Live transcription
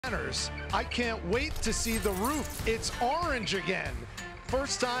banners. I can't wait to see the roof. It's orange again.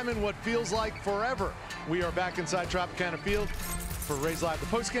 First time in what feels like forever. We are back inside Tropicana Field for Rays Live, the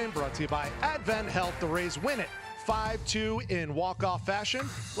postgame, brought to you by Advent Health. The Rays win it 5-2 in walk-off fashion.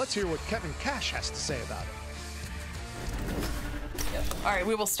 Let's hear what Kevin Cash has to say about it. All right,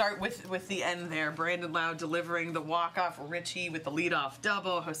 we will start with the end there. Brandon Lowe delivering the walk-off, Richie with the leadoff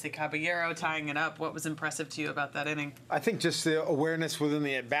double, Jose Caballero tying it up. What was impressive to you about that inning? I think just the awareness within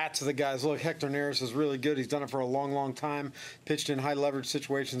the at-bats of the guys. Look, Hector Neris is really good. He's done it for a long, long time. Pitched in high-leverage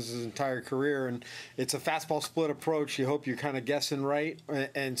situations his entire career, and it's a fastball split approach. You hope you're kind of guessing right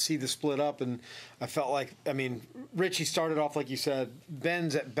and see the split up, and I felt like, I mean, Richie started off, like you said.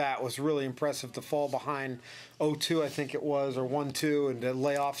 Ben's at-bat was really impressive to fall behind 0-2, I think it was, or 1-2, and to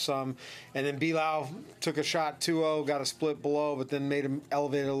lay off some. And then Bilal took a shot 2-0, got a split below, but then made him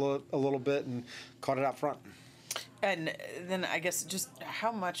elevate a little bit and caught it out front. And then I guess just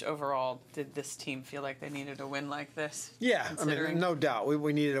how much overall did this team feel like they needed a win like this? Yeah, I mean, no doubt.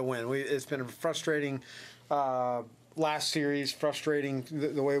 We needed a win. It's been a frustrating last series, frustrating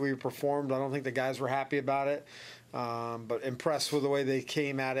the way we performed. I don't think the guys were happy about it. But impressed with the way they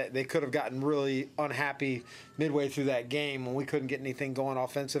came at it. They could have gotten really unhappy midway through that game when we couldn't get anything going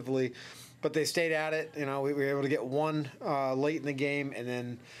offensively. But they stayed at it. You know, we were able to get one late in the game, and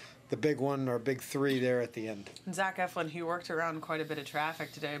then the big one, or big three there at the end. Zach Eflin, he worked around quite a bit of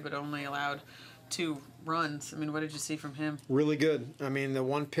traffic today, but only allowed 2 runs. I mean, what did you see from him? Really good. I mean, the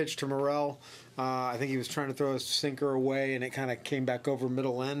one pitch to Morel, I think he was trying to throw his sinker away, and it kind of came back over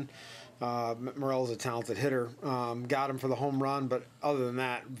middle end. Morel's a talented hitter. Got him for the home run, but other than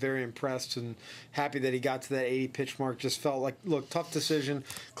that, very impressed and happy that he got to that 80 pitch mark. Just felt like, look, tough decision.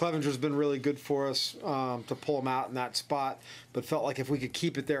 Clevenger's been really good for us to pull him out in that spot, but felt like if we could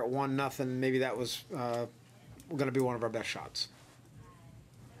keep it there at 1-0, maybe that was going to be one of our best shots.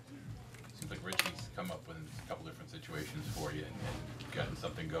 Seems like Richie's come up with a couple different situations for you and gotten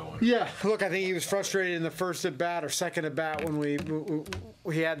something going. Yeah, look, I think he was frustrated in the first at bat or second at bat when we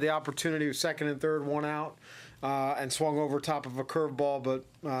had the opportunity with second and third, 1 out, and swung over top of a curveball. But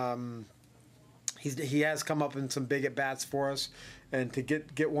he has come up in some big at bats for us, and to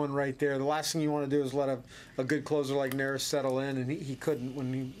get one right there. The last thing you want to do is let a good closer like Neris settle in, and he couldn't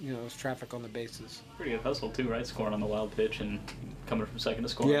when there's traffic on the bases. Pretty good hustle too, right? Scoring on the wild pitch and coming from second to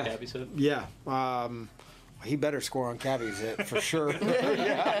score on Cabby's hit. Yeah. He better score on Cabby's hit for sure.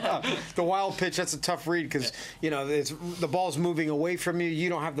 Yeah. The wild pitch, that's a tough read because the ball's moving away from you. You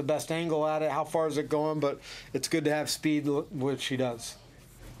don't have the best angle at it. How far is it going? But it's good to have speed, which he does.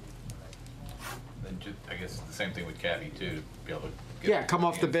 Then I guess the same thing with Cabby too, to be able to get come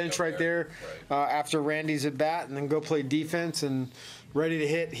off the bench right there after Randy's at bat, and then go play defense and ready to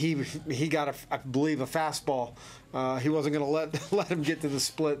hit. He got I believe a fastball. He wasn't going to let him get to the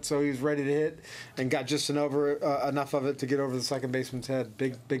split, so he was ready to hit and got just enough of it to get over the second baseman's head.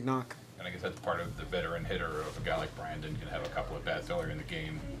 Big knock. And I guess that's part of the veteran hitter of a guy like Brandon can have a couple of bats earlier in the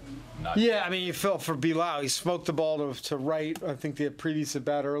game. I mean, you felt for Bilal. He smoked the ball to right. I think the previous at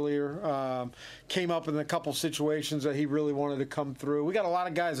bat earlier came up in a couple situations that he really wanted to come through. We got a lot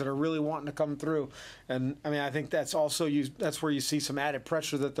of guys that are really wanting to come through, and I mean, I think that's also that's where you see some added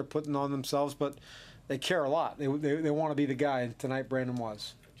pressure that they're putting on themselves, but they care a lot. They want to be the guy, and tonight Brandon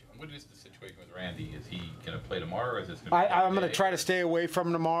was. What is the situation with Randy? Is he going to play tomorrow, or is this going to be I'm going to try to stay away from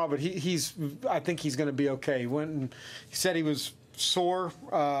him tomorrow, but I think he's going to be okay. He said he was sore.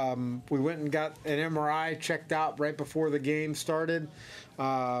 We went and got an MRI checked out right before the game started.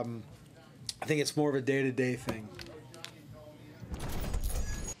 I think it's more of a day-to-day thing.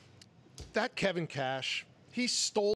 That Kevin Cash, he stole